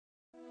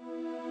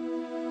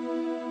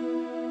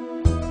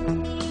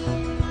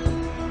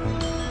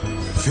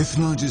Fifth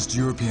largest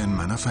European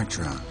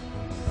manufacturer,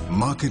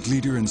 market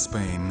leader in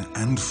Spain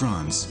and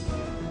France,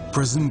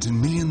 present in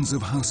millions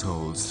of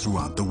households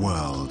throughout the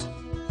world.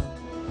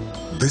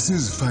 This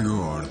is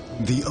FAGOR,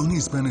 the only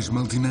Spanish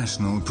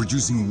multinational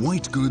producing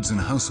white goods and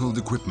household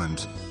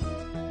equipment.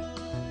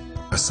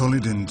 A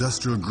solid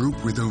industrial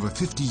group with over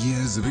 50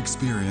 years of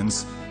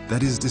experience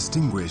that is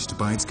distinguished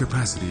by its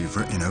capacity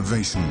for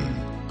innovation.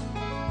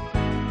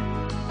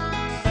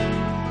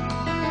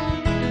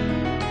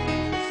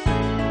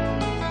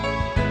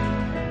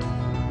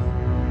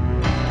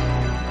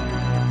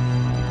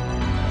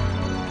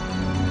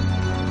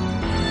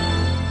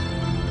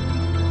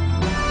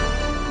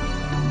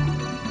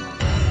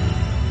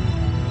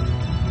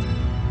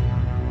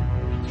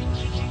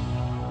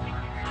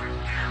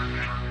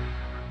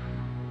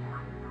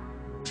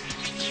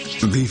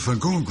 The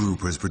FAGOR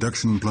Group has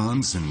production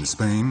plants in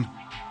Spain,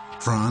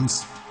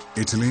 France,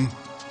 Italy,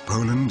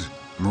 Poland,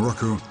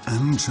 Morocco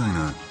and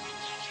China.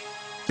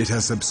 It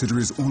has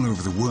subsidiaries all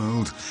over the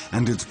world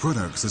and its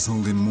products are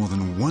sold in more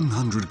than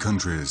 100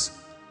 countries.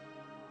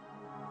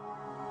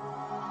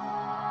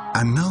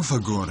 And now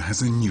FAGOR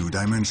has a new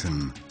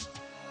dimension.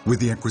 With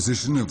the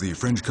acquisition of the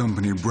French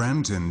company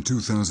Brandt in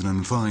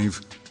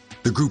 2005,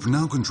 the group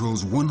now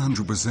controls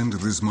 100%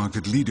 of this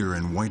market leader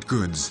in white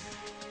goods,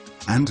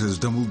 and has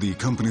doubled the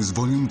company's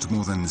volume to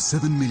more than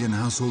 7 million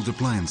household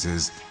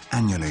appliances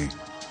annually.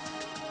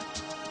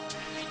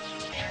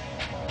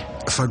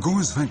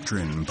 FAGOR's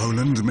factory in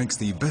Poland makes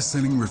the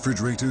best-selling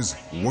refrigerators,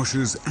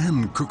 washers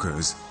and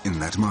cookers in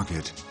that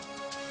market.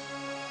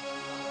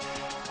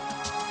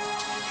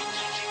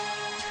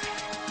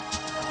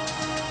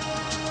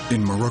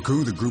 In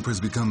Morocco, the group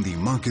has become the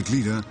market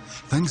leader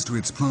thanks to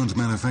its plant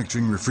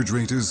manufacturing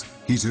refrigerators,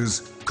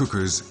 heaters,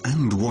 cookers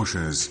and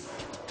washers.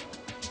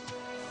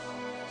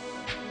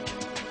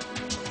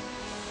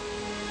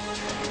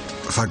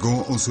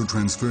 FAGOR also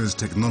transfers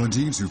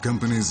technology to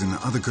companies in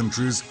other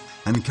countries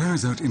and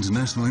carries out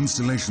international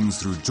installations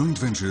through joint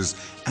ventures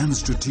and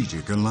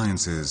strategic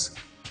alliances.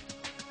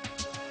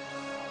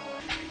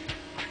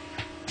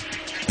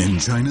 In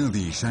China,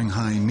 the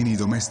Shanghai Mini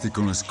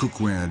Domesticos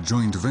cookware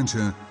joint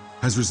venture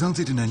has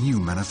resulted in a new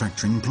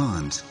manufacturing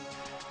plant.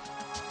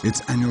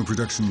 Its annual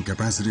production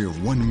capacity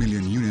of 1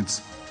 million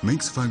units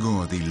makes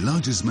FAGOR the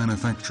largest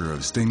manufacturer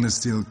of stainless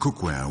steel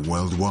cookware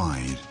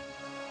worldwide.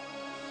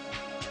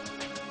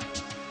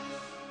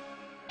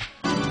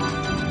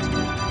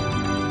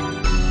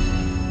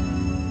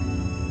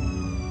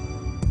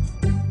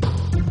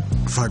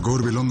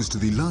 FAGOR belongs to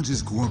the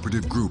largest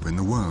cooperative group in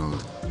the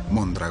world,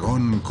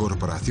 Mondragón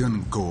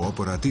Corporación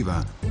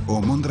Cooperativa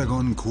or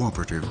Mondragón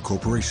Cooperative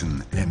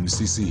Corporation,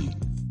 MCC.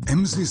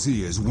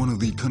 MCC is one of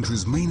the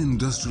country's main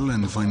industrial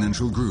and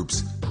financial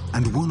groups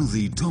and one of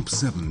the top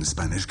 7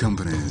 Spanish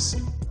companies.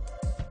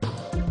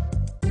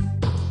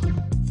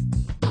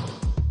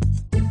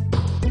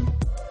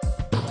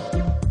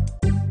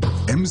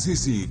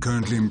 MCC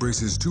currently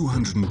embraces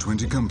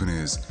 220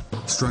 companies,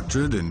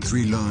 structured in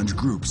 3 large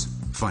groups: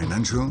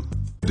 financial,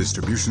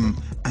 distribution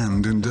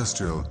and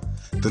industrial,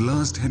 the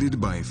last headed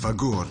by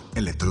FAGOR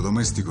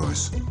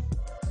Electrodomésticos.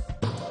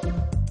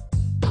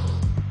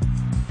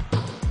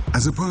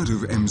 As a part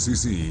of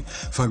MCC,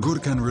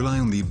 FAGOR can rely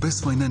on the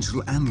best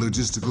financial and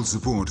logistical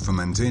support for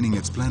maintaining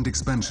its planned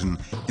expansion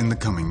in the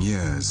coming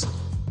years.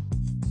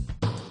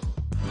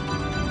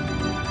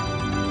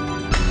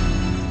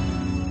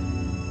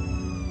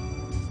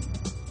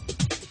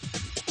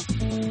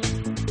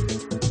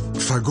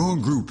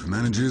 FAGOR Group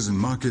manages and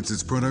markets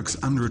its products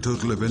under a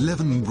total of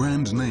 11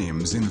 brand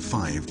names in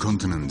 5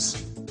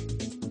 continents.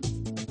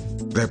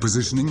 Their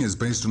positioning is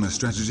based on a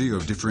strategy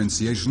of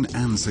differentiation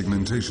and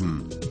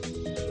segmentation.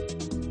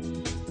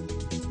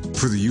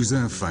 For the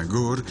user,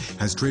 FAGOR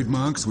has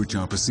trademarks which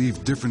are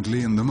perceived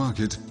differently in the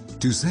market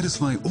to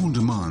satisfy all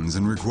demands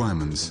and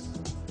requirements.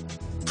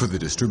 For the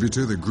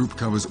distributor, the group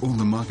covers all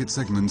the market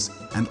segments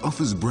and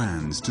offers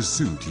brands to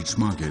suit each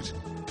market.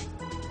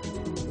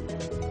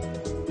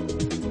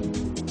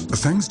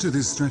 Thanks to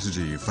this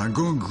strategy,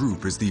 FAGOR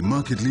Group is the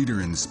market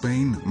leader in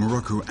Spain,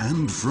 Morocco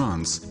and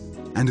France,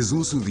 and is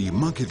also the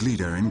market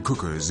leader in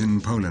cookers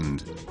in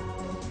Poland.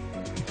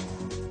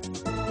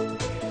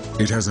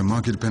 It has a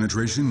market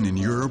penetration in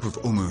Europe of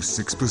almost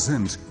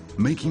 6%,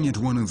 making it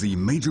one of the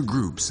major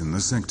groups in the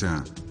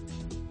sector.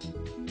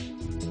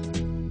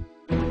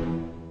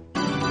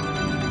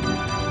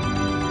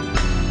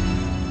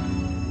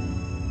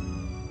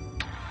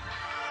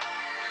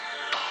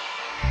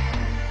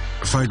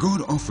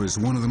 FAGOR offers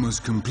one of the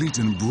most complete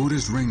and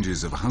broadest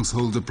ranges of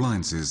household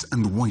appliances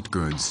and white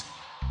goods.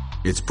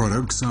 Its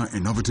products are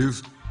innovative,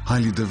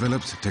 highly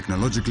developed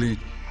technologically,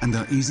 and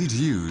are easy to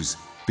use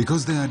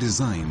because they are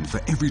designed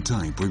for every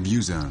type of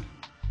user.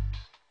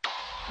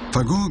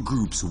 FAGOR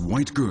Group's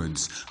white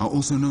goods are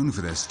also known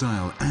for their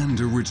style and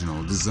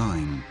original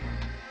design.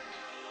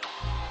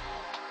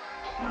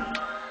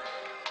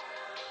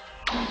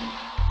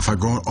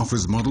 FAGOR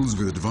offers models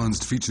with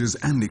advanced features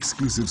and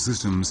exclusive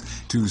systems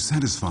to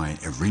satisfy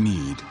every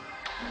need.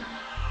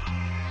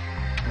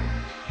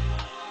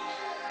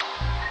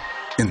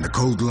 In the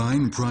cold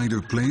line, pride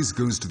of place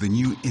goes to the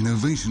new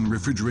innovation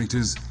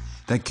refrigerators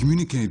that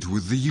communicate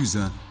with the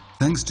user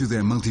thanks to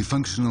their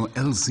multifunctional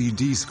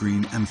LCD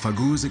screen and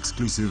FAGOR's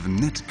exclusive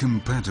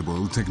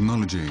net-compatible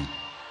technology.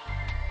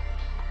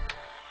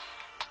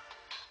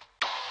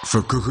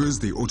 For cookers,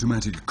 the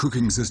automatic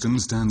cooking system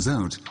stands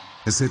out,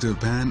 a set of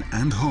pan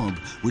and hob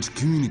which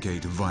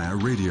communicate via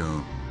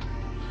radio.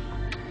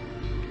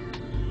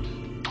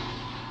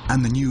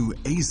 And the new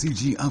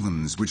ACG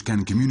ovens which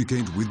can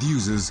communicate with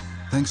users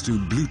thanks to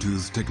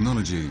Bluetooth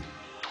technology.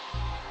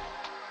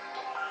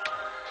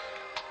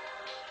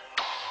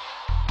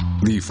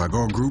 The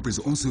FAGOR Group is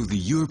also the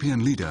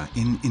European leader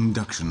in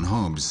induction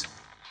hobs.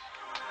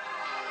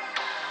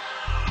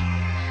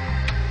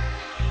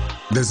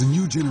 There's a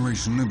new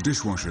generation of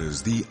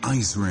dishwashers, the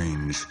Ice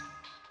Range.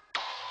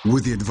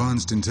 With the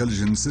advanced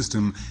intelligence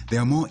system, they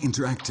are more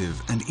interactive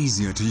and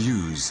easier to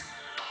use.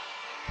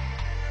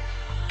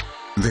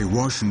 They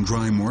wash and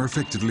dry more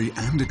effectively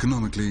and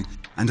economically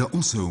and are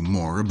also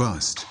more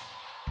robust.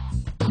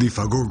 The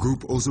FAGOR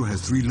Group also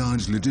has 3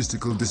 large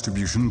logistical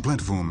distribution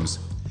platforms,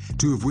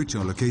 2 of which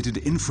are located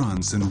in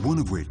France and 1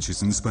 of which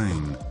is in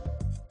Spain.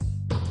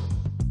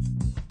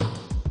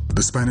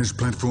 The Spanish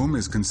platform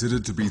is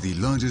considered to be the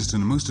largest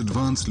and most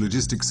advanced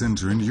logistics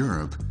center in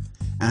Europe,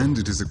 and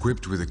it is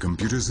equipped with a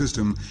computer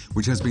system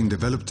which has been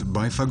developed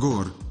by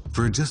FAGOR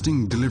for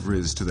adjusting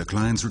deliveries to the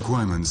client's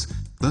requirements,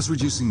 thus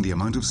reducing the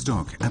amount of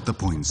stock at the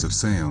points of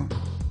sale.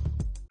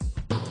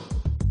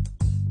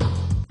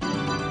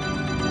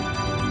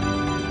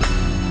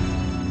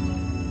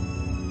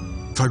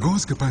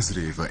 FAGOR's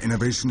capacity for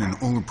innovation in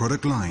all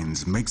product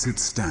lines makes it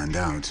stand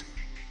out.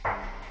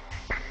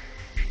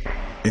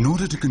 In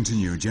order to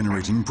continue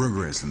generating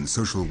progress and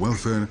social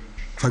welfare,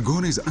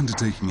 FAGOR is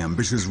undertaking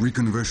ambitious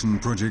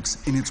reconversion projects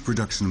in its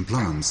production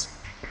plants,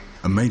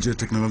 a major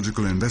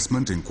technological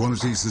investment in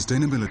quality,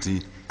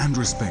 sustainability and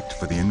respect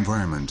for the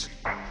environment.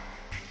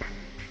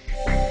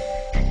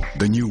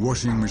 The new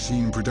washing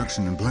machine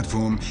production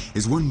platform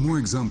is one more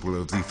example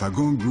of the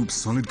FAGOR Group's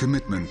solid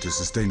commitment to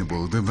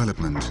sustainable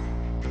development.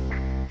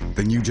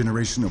 The new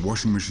generation of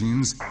washing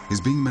machines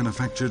is being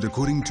manufactured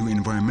according to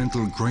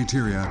environmental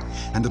criteria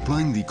and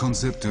applying the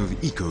concept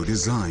of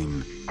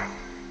eco-design.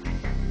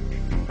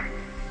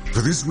 For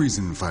this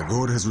reason,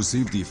 FAGOR has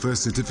received the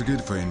first certificate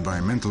for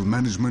environmental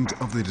management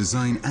of the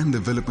design and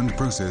development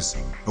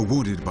process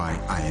awarded by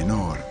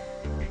AENOR.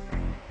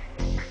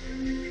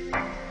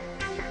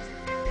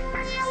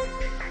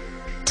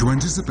 To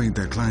anticipate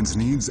their clients'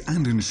 needs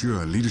and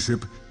ensure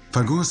leadership,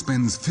 FAGOR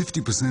spends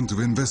 50% of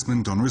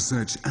investment on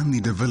research and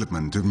the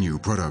development of new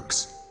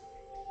products.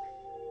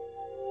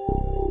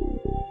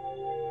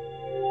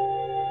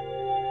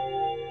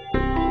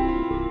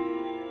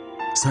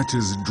 Such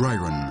as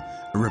Dry-Run,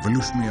 a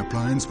revolutionary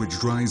appliance which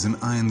dries and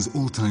irons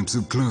all types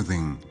of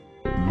clothing.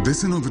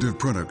 This innovative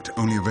product,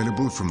 only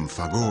available from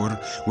FAGOR,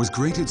 was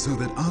created so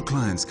that our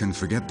clients can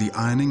forget the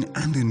ironing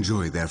and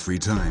enjoy their free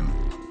time.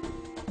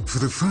 For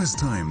the first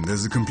time,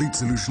 there's a complete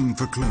solution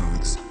for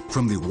clothes,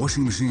 from the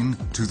washing machine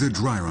to the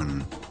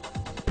Dry-Run.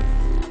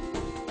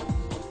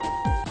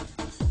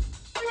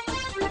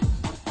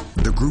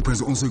 The group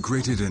has also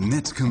created a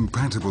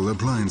net-compatible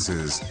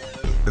appliances,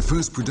 the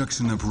first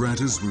production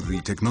apparatus with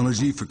the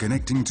technology for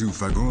connecting to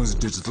FAGOR's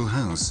digital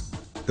house,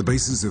 the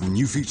basis of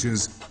new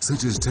features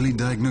such as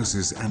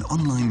telediagnosis and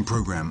online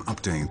program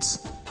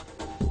updates.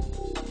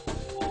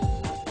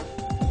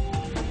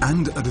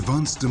 And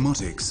advanced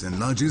domotics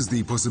enlarges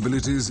the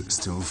possibilities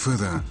still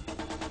further.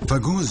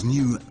 FAGOR's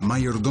new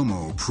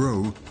Mayordomo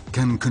Pro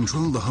can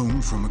control the home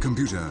from a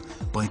computer,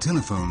 by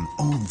telephone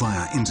or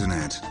via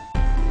internet.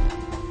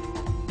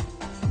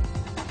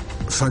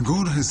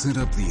 FAGOR has set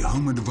up the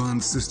Home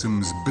Advanced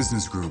Systems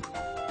Business Group,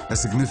 a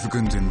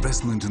significant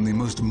investment in the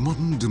most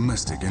modern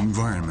domestic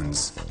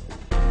environments.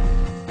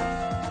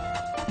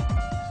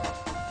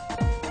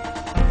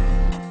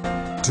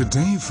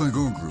 Today,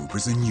 FAGOR Group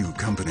is a new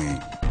company,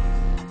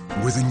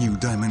 with a new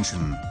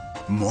dimension,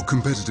 more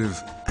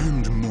competitive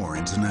and more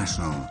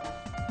international.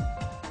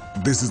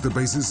 This is the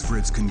basis for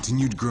its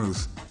continued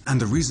growth and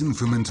the reason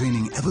for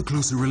maintaining ever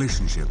closer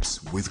relationships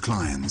with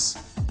clients.